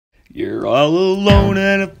You're all alone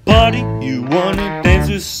at a party, you wanna dance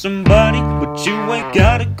with somebody, but you ain't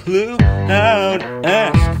got a clue how to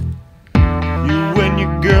ask. You and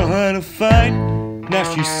your girl had a fight, now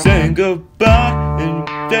she's saying goodbye, and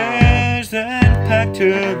your dares and packed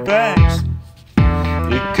her bags.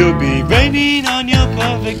 It could be raining on your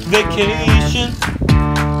perfect vacation,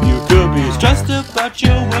 you could be stressed about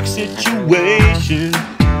your work situation.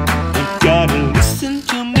 You gotta listen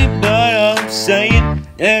to me, but I'm saying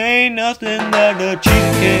ain't nothing that a cheat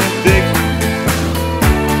can't fix.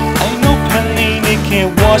 Ain't no pain it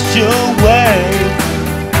can't wash away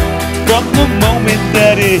from the moment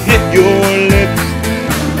that it hit your lips.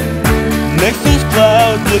 Makes those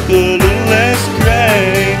clouds look a little less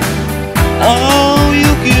gray. Oh,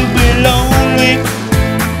 you could be lonely,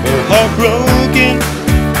 or heartbroken,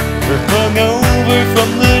 or hungover from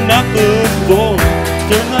the night before.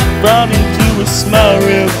 Turn that frown into a smile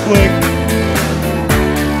real quick.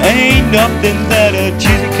 Ain't nothing that a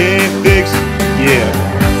Cheez-It can't fix, yeah.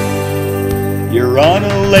 You're on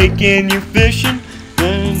a lake and you're fishing,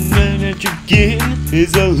 and that you're getting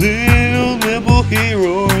is a little nimble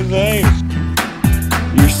hero there.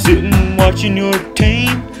 You're sitting watching your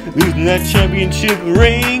team losing that championship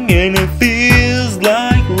ring, and it feels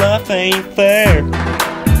like life ain't fair.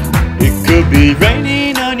 It could be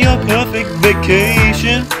raining on your perfect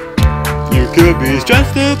vacation, you could be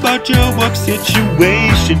stressed about your work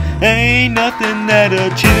situation. Ain't nothing that a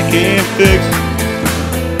Cheez-It can't fix.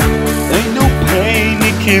 Ain't no pain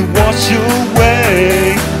it can't wash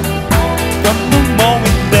away from the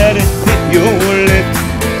moment that it hit your lips.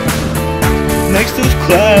 Makes those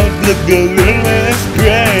clouds look a little less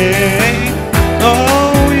gray.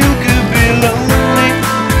 Oh, you could be lonely,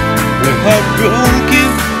 or heartbroken,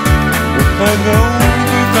 or hungover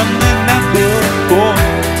from the night before.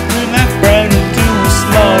 Turn that frown into a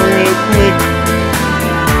smile real quick.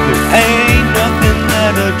 There ain't nothing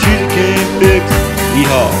that a Cheez-It can't fix.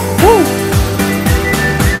 Yeehaw. Woo!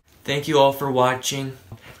 Thank you all for watching.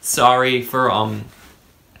 Sorry for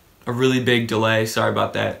a really big delay. Sorry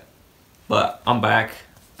about that. But I'm back.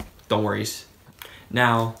 Don't worry.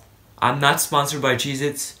 Now, I'm not sponsored by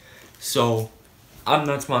Cheez-Its, so I'm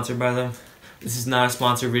not sponsored by them. This is not a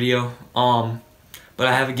sponsored video. But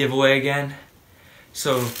I have a giveaway again.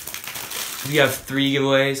 So we have 3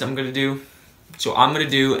 giveaways I'm gonna do. So I'm gonna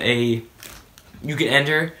do you can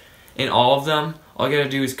enter in all of them. All you gotta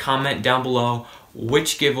do is comment down below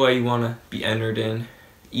which giveaway you wanna be entered in.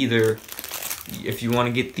 Either if you wanna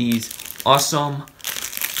get these awesome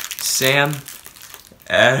Samuel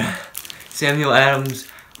Adams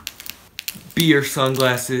beer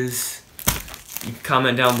sunglasses, you can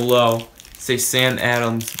comment down below, say Sam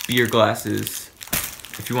Adams beer glasses.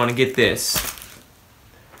 If you want to get this,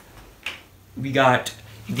 we got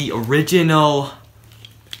the original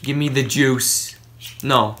give me the juice,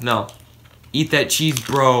 no, eat that cheese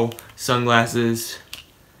bro sunglasses,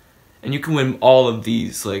 and you can win all of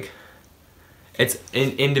these. Like, it's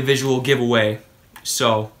an individual giveaway,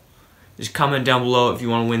 so just comment down below if you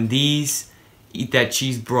want to win these eat that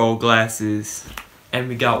cheese bro glasses. And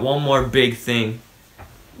we got one more big thing,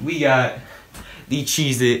 we got the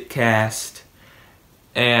Cheez-It cast.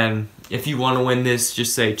 And if you want to win this,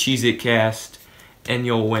 just say Cheez-It cast and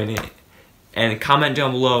you'll win it. And comment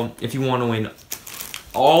down below if you want to win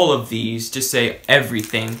all of these, just say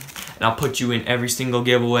everything, and I'll put you in every single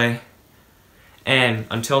giveaway. And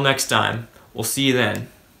until next time, we'll see you then,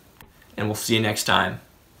 and we'll see you next time.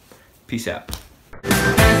 Peace out.